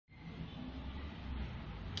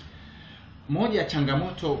Moja ya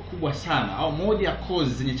changamoto kubwa sana au moja ya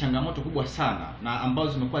kozi zenye changamoto kubwa sana na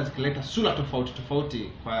ambazo zimekuwa zikileta sura tofauti tofauti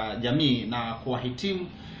kwa jamii na kwa wahitimu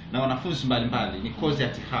na wanafunzi mbalimbali ni kozi ya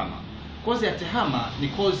tehama. Kozi ya tehama ni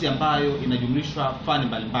kozi ambayo inajumlishwa fani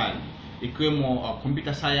mbalimbali ikiwemo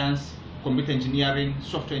computer science, computer engineering,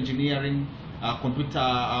 software engineering,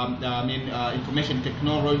 information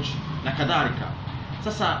technology na kadhalika.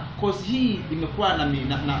 Sasa kozi hii imekuwa na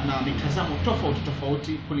mitazamo tofauti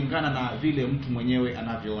tofauti kulingana na vile mtu mwenyewe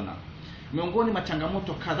anavyoona. Miongoni mwa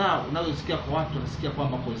changamoto kadhaa unazosikia kwa watu, wanasikia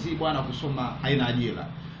kwamba kozi hii bwana kusoma haina ajira.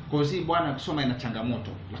 Kozi hii bwana kusoma ina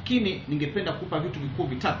changamoto. Lakini ningependa kukupa vitu vikuu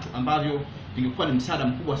vitatu ambavyo vingekuwa ni msaada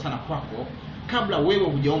mkubwa sana kwako kabla wewe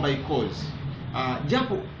hujaomba hii kozi.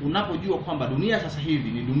 Japo unapojua kwamba dunia sasa hivi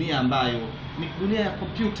ni dunia ambayo ni dunia ya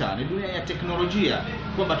kompyuta, ni dunia ya teknolojia,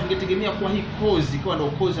 kwamba tungetegemea kuwa hii kozi kwa ndio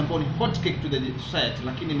kozi ambayo ni hot cake to the society,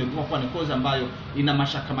 lakini imekuwa kuwa ni kozi ambayo ina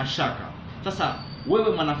mashaka. Sasa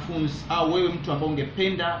wewe mwanafunzi au wewe mtu ambaye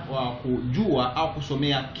ungependa kujua au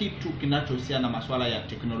kusomea kitu kinachohusiana na masuala ya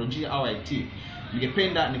teknolojia au IT,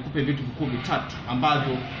 ningependa nikupe vitu vikuu vitatu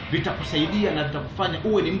ambavyo vitakusaidia na vitakufanya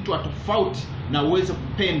uwe ni mtu wa tofauti na uweze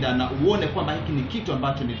kupenda na uone kwamba hiki ni kitu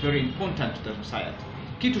ambacho ni very important to the society.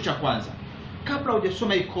 Kitu cha kwanza, kabla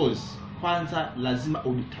hujasoma hii course, kwanza lazima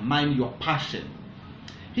udetermine your passion.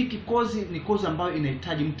 Hiki kozi ni kozi ambayo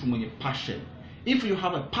inahitaji mtu mwenye passion. If you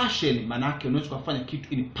have a passion, manake unaweza kufanya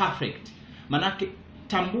kitu in perfect. Manake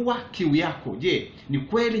tambua kiu yako. Je, ni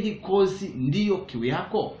kweli hii kozi ndiyo kiu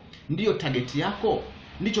yako? Ndiyo target yako?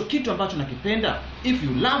 Ndicho kitu ambacho nakipenda? If you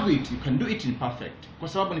love it, you can do it in perfect. Kwa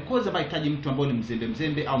sababu ni kozi ambayo inahitaji mtu ambaye ni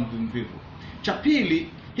mzembe au mvivu. Cha pili,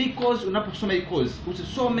 hii kozi unaposoma hii kozi,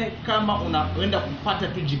 usisome kama unaenda kupata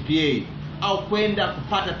tu GPA au kwenda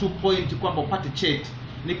kupata tu point kwamba upate cheti.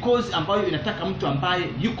 Ni kozi ambayo inataka mtu ambaye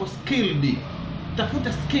yuko skilled.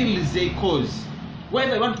 Tafuta skills ya course.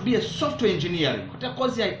 Whether you want to be a software engineering, katika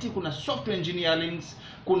kozi ya IT kuna software engineering,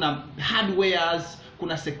 kuna hardwares,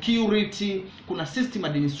 kuna security, kuna system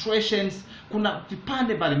administrations, kuna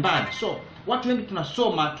vipande mbalimbali. So watu wengi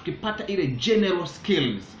tunasoma tukipata ile general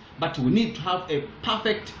skills, but we need to have a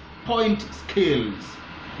perfect point skills.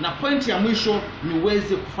 Na point ya mwisho ni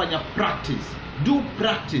uweze kufanya practice. Do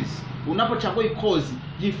practice. Unapochagua hii kozi,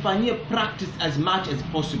 jifanyie practice as much as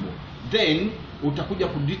possible. Then utakuja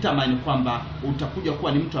kudetermine kwamba utakuja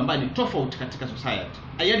kuwa ni mtu ambaye ni tofauti katika society.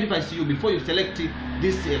 I advise you before you select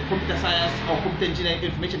this computer science or computer engineering,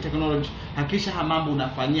 information technology, hakikisha mambo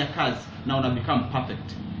unafanyia kazi na una become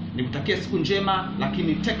perfect. Nikutakia siku njema,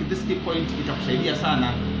 lakini take this key point, itakusaidia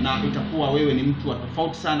sana na itakuwa wewe ni mtu wa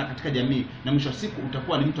tofauti sana katika jamii, na mwisho wa siku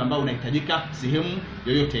utakuwa ni mtu ambaye unahitajika sehemu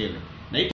yoyote ile.